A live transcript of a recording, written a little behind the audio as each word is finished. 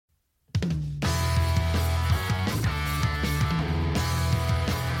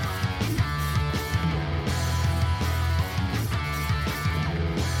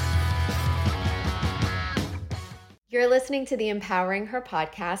You're listening to the Empowering Her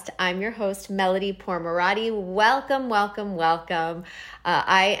podcast. I'm your host, Melody Pourmoradi. Welcome, welcome, welcome.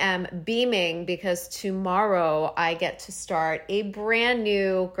 I am beaming because tomorrow I get to start a brand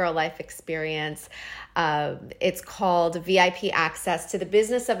new Girl Life experience. It's called VIP Access to the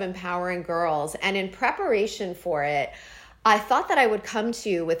Business of Empowering Girls. And in preparation for it, I thought that I would come to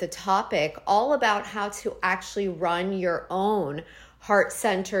you with a topic all about how to actually run your own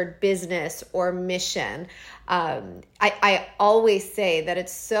heart-centered business or mission. I always say that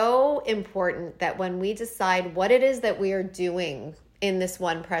it's so important that when we decide what it is that we are doing in this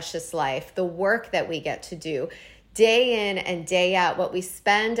one precious life, the work that we get to do day in and day out, what we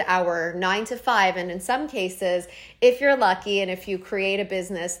spend our 9 to 5, and in some cases, if you're lucky and if you create a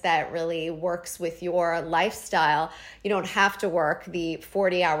business that really works with your lifestyle, you don't have to work the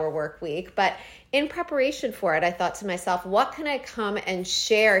 40-hour work week. But in preparation for it, I thought to myself, what can I come and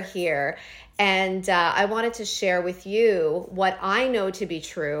share here? And I wanted to share with you what I know to be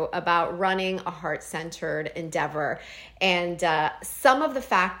true about running a heart-centered endeavor and some of the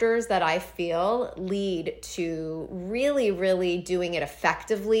factors that I feel lead to really doing it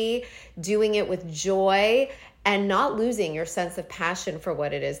effectively, doing it with joy, and not losing your sense of passion for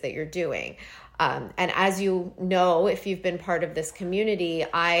what it is that you're doing. And as you know, if you've been part of this community,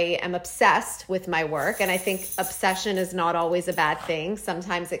 I am obsessed with my work. And I think obsession is not always a bad thing.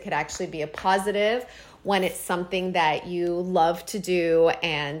 Sometimes it could actually be a positive when it's something that you love to do.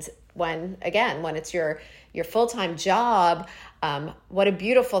 And when it's your full-time job, what a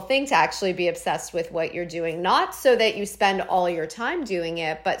beautiful thing to actually be obsessed with what you're doing. Not so that you spend all your time doing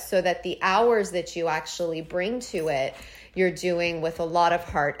it, but so that the hours that you actually bring to it, you're doing with a lot of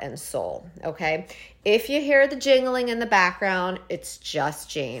heart and soul, okay? If you hear the jingling in the background, it's just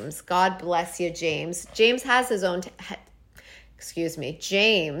James. God bless you, James. James has his own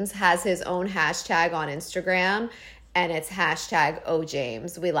hashtag on Instagram, and it's hashtag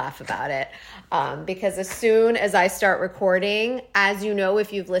 #OJames. We laugh about it because as soon as I start recording, as you know,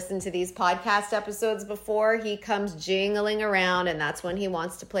 if you've listened to these podcast episodes before, he comes jingling around, and that's when he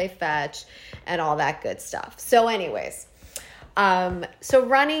wants to play fetch and all that good stuff. So anyways, so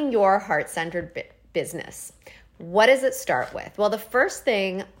running your heart-centered business, what does it start with? Well, the first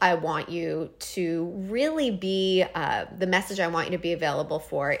thing I want you to really be, the message I want you to be available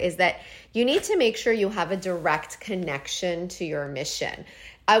for is that you need to make sure you have a direct connection to your mission.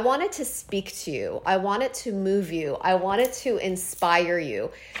 I want it to speak to you. I want it to move you. I want it to inspire you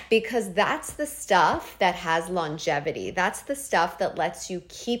because that's the stuff that has longevity. That's the stuff that lets you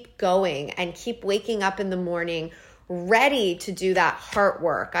keep going and keep waking up in the morning ready to do that heart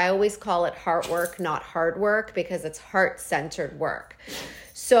work. I always call it heart work, not hard work, because it's heart-centered work.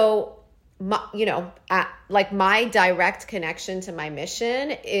 So, my direct connection to my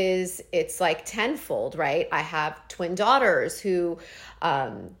mission it's like tenfold, right? I have twin daughters who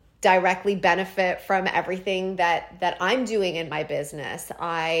directly benefit from everything that I'm doing in my business.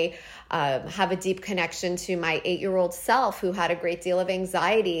 I have a deep connection to my 8-year-old self who had a great deal of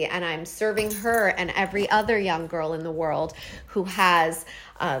anxiety, and I'm serving her and every other young girl in the world who has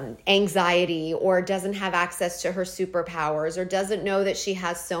anxiety or doesn't have access to her superpowers or doesn't know that she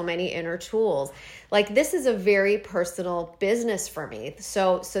has so many inner tools. Like, this is a very personal business for me.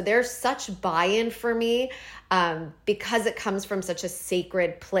 So there's such buy-in for me because it comes from such a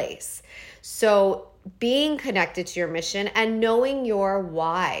sacred place. So being connected to your mission and knowing your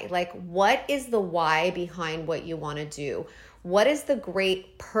why, like what is the why behind what you want to do? What is the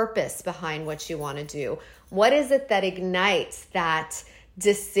great purpose behind what you want to do? What is it that ignites that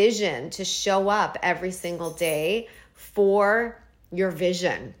decision to show up every single day for your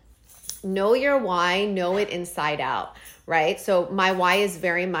vision? Know your why, know it inside out, right? So my why is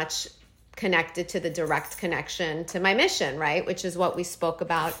very much connected to the direct connection to my mission, right? Which is what we spoke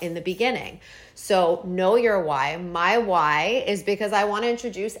about in the beginning. So know your why. My why is because I want to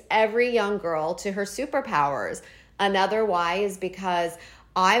introduce every young girl to her superpowers. Another why is because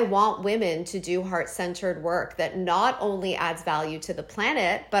I want women to do heart-centered work that not only adds value to the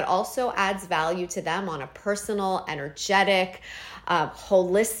planet, but also adds value to them on a personal, energetic,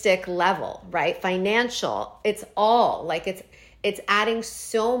 holistic level, right? Financial. It's all like it's adding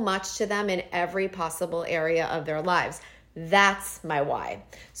so much to them in every possible area of their lives. That's my why.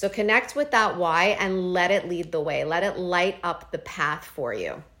 So connect with that why and let it lead the way. Let it light up the path for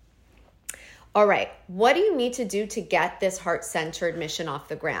you. All right, what do you need to do to get this heart-centered mission off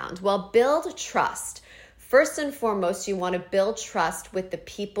the ground? Well, build trust. First and foremost, you want to build trust with the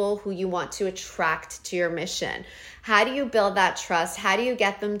people who you want to attract to your mission. How do you build that trust? How do you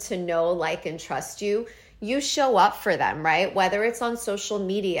get them to know, like, and trust you? you show up for them, right? Whether it's on social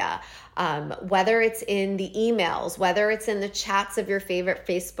media, whether it's in the emails, whether it's in the chats of your favorite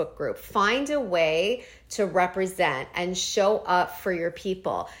Facebook group, find a way to represent and show up for your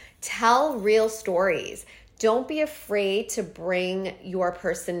people. Tell real stories. Don't be afraid to bring your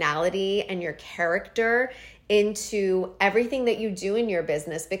personality and your character into everything that you do in your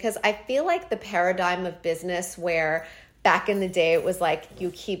business, because I feel like the paradigm of business where back in the day it was like you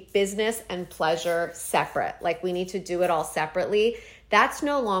keep business and pleasure separate, like we need to do it all separately. That's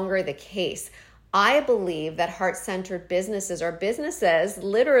no longer the case. I believe that heart-centered businesses are businesses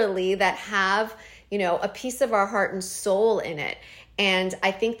literally that have, a piece of our heart and soul in it. And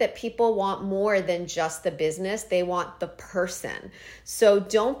I think that people want more than just the business. They want the person. So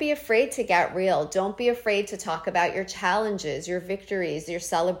don't be afraid to get real. Don't be afraid to talk about your challenges, your victories, your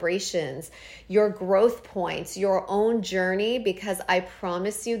celebrations, your growth points, your own journey, because I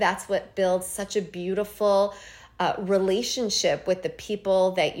promise you that's what builds such a beautiful relationship with the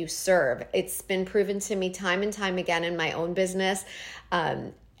people that you serve. It's been proven to me time and time again in my own business.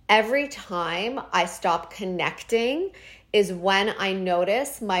 Every time I stop connecting is when I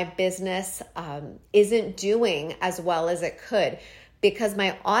notice my business isn't doing as well as it could, because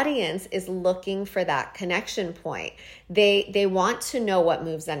my audience is looking for that connection point. They want to know what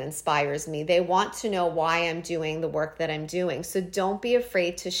moves and inspires me. They want to know why I'm doing the work that I'm doing. So don't be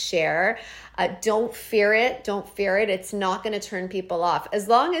afraid to share. Don't fear it. Don't fear it. It's not going to turn people off. As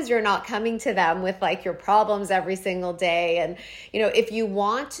long as you're not coming to them with like your problems every single day. And, if you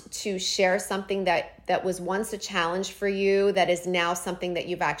want to share something that was once a challenge for you, that is now something that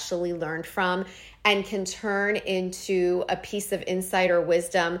you've actually learned from and can turn into a piece of insight or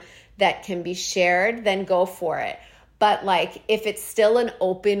wisdom that can be shared, then go for it. But like, if it's still an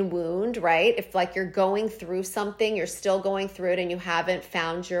open wound, right? If like you're going through something, you're still going through it and you haven't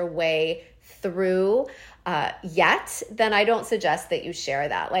found your way through yet, then I don't suggest that you share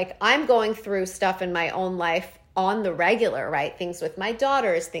that. Like, I'm going through stuff in my own life on the regular, right? Things with my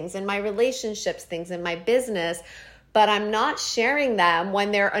daughters, things in my relationships, things in my business, but I'm not sharing them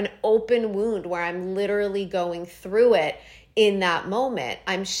when they're an open wound where I'm literally going through it in that moment.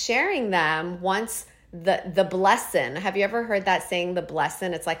 I'm sharing them once the blessing. Have you ever heard that saying, the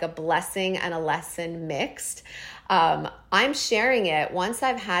blessing? It's like a blessing and a lesson mixed. I'm sharing it once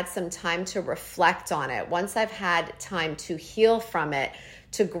I've had some time to reflect on it, once I've had time to heal from it,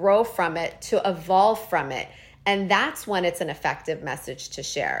 to grow from it, to evolve from it. And that's when it's an effective message to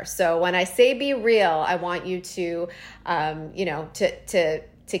share. So when I say be real, I want you to,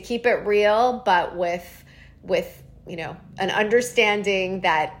 to keep it real, but with an understanding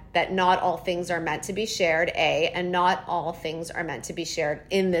that not all things are meant to be shared, and not all things are meant to be shared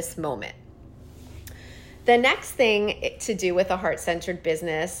in this moment. The next thing to do with a heart-centered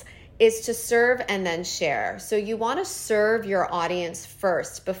business is to serve and then share. So you want to serve your audience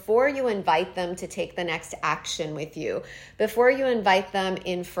first before you invite them to take the next action with you, before you invite them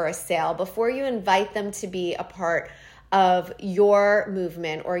in for a sale, before you invite them to be a part of your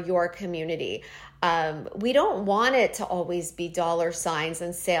movement or your community. We don't want it to always be dollar signs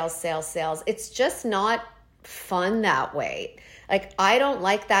and sales. It's just not fun that way. Like, I don't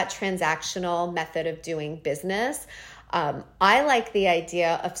like that transactional method of doing business. I like the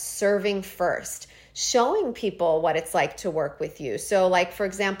idea of serving first, showing people what it's like to work with you. So like, for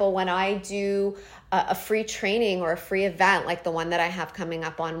example, when I do a free training or a free event, like the one that I have coming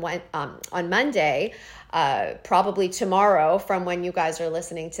up on Monday, probably tomorrow from when you guys are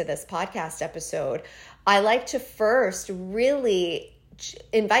listening to this podcast episode, I like to first really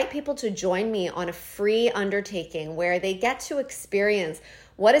invite people to join me on a free undertaking where they get to experience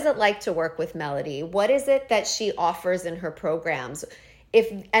what is it like to work with Melody? What is it that she offers in her programs?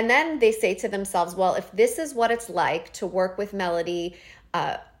 And then they say to themselves, well, if this is what it's like to work with Melody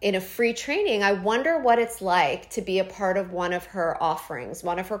in a free training, I wonder what it's like to be a part of one of her offerings,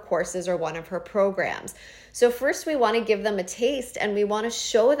 one of her courses, or one of her programs. So first we want to give them a taste, and we want to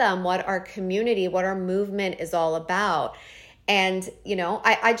show them what our community, what our movement is all about. And,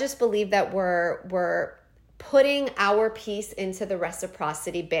 I just believe that we're putting our piece into the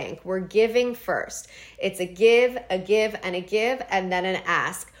reciprocity bank. We're giving first. It's a give, and a give, and then an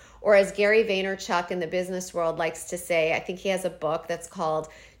ask. Or as Gary Vaynerchuk in the business world likes to say, I think he has a book that's called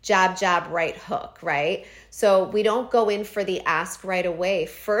Jab, Jab, Right Hook, right? So we don't go in for the ask right away.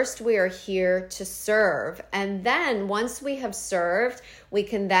 First, we are here to serve. And then once we have served, we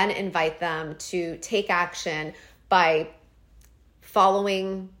can then invite them to take action by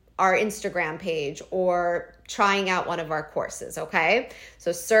following our Instagram page or trying out one of our courses, okay?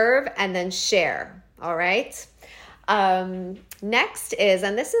 So serve and then share, all right? Next is,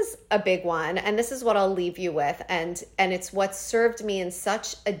 and this is a big one, and this is what I'll leave you with, and it's what served me in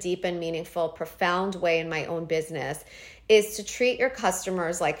such a deep and meaningful, profound way in my own business, is to treat your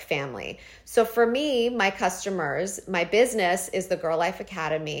customers like family. So for me, my customers, my business is the Girl Life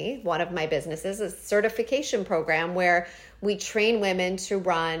Academy. One of my businesses is a certification program where we train women to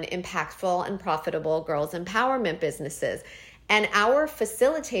run impactful and profitable girls empowerment businesses. And our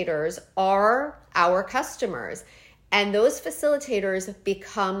facilitators are our customers. And those facilitators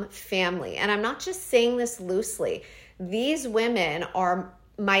become family. And I'm not just saying this loosely. These women are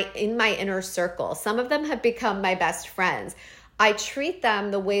in my inner circle. Some of them have become my best friends. I treat them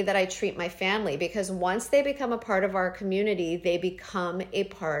the way that I treat my family, because once they become a part of our community, they become a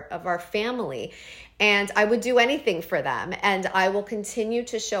part of our family. And I would do anything for them, and I will continue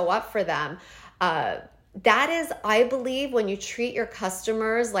to show up for them. That is, I believe, when you treat your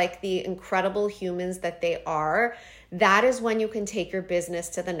customers like the incredible humans that they are, that is when you can take your business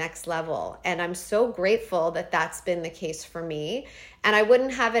to the next level. And I'm so grateful that that's been the case for me. And I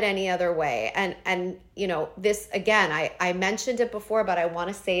wouldn't have it any other way. And you know, this, again, I mentioned it before, but I want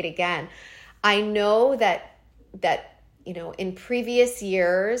to say it again. I know that, you know, in previous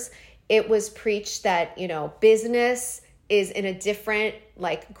years, it was preached that, you know, business is in a different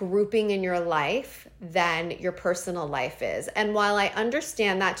like grouping in your life than your personal life is. And while I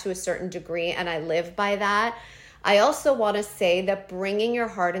understand that to a certain degree, and I live by that, I also want to say that bringing your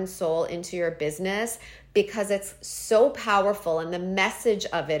heart and soul into your business, because it's so powerful and the message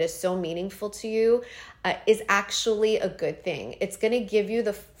of it is so meaningful to you, is actually a good thing. It's going to give you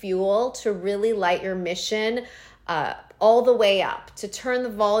the fuel to really light your mission all the way up, to turn the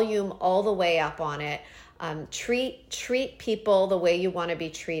volume all the way up on it. Treat people the way you want to be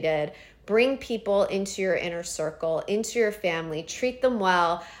treated. Bring people into your inner circle, into your family. Treat them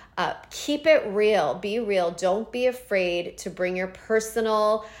well. Keep it real. Be real. Don't be afraid to bring your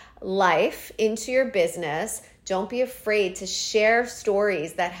personal life into your business. Don't be afraid to share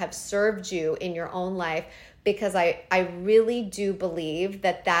stories that have served you in your own life, because I really do believe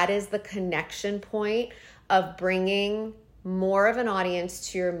that that is the connection point of bringing more of an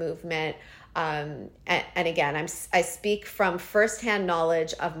audience to your movement. And again, I speak from firsthand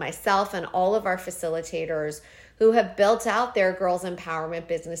knowledge of myself and all of our facilitators who have built out their girls empowerment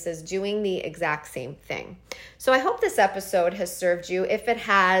businesses doing the exact same thing. So I hope this episode has served you. If it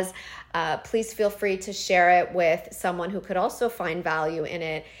has, please feel free to share it with someone who could also find value in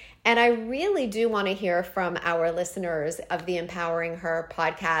it. And I really do want to hear from our listeners of the Empowering Her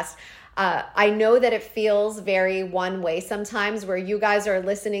podcast. I know that it feels very one way sometimes, where you guys are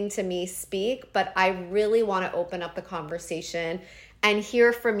listening to me speak, but I really want to open up the conversation and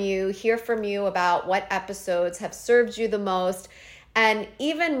hear from you about what episodes have served you the most. And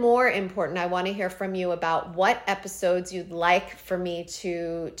even more important, I want to hear from you about what episodes you'd like for me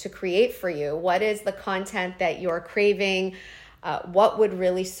to create for you. What is the content that you're craving? What would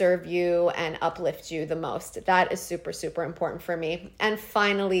really serve you and uplift you the most? That is super, super important for me. And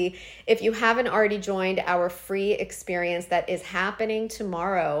finally, if you haven't already joined our free experience that is happening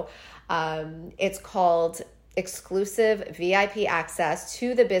tomorrow, it's called Exclusive VIP Access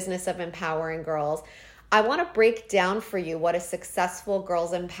to the Business of Empowering Girls. I want to break down for you what a successful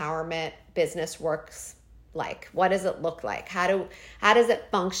girls empowerment business works like. What does it look like? How does it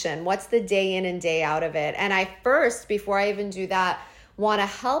function? What's the day in and day out of it? And I first, before I even do that, want to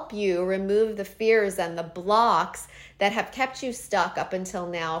help you remove the fears and the blocks that have kept you stuck up until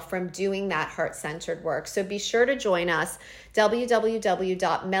now from doing that heart-centered work. So be sure to join us,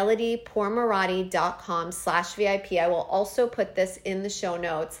 www.melodypourmoradi.com/VIP. I will also put this in the show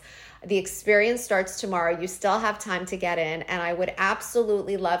notes. The experience starts tomorrow. You still have time to get in, and I would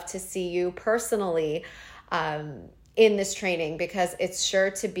absolutely love to see you personally in this training, because it's sure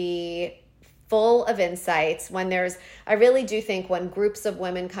to be full of insights. I really do think when groups of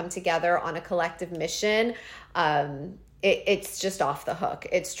women come together on a collective mission, it's just off the hook.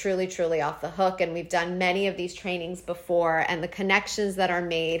 It's truly, truly off the hook. And we've done many of these trainings before, and the connections that are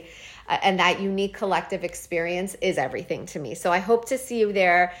made and that unique collective experience is everything to me. So I hope to see you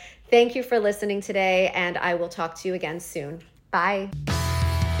there. Thank you for listening today, and I will talk to you again soon. Bye.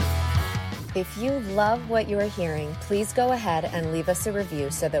 If you love what you are hearing, please go ahead and leave us a review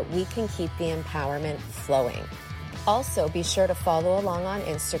so that we can keep the empowerment flowing. Also, be sure to follow along on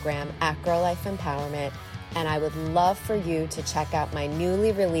Instagram at Girl Life Empowerment, and I would love for you to check out my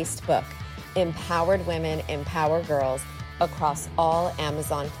newly released book, Empowered Women, Empower Girls, across all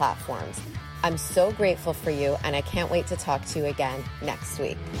Amazon platforms. I'm so grateful for you, and I can't wait to talk to you again next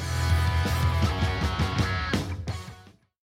week.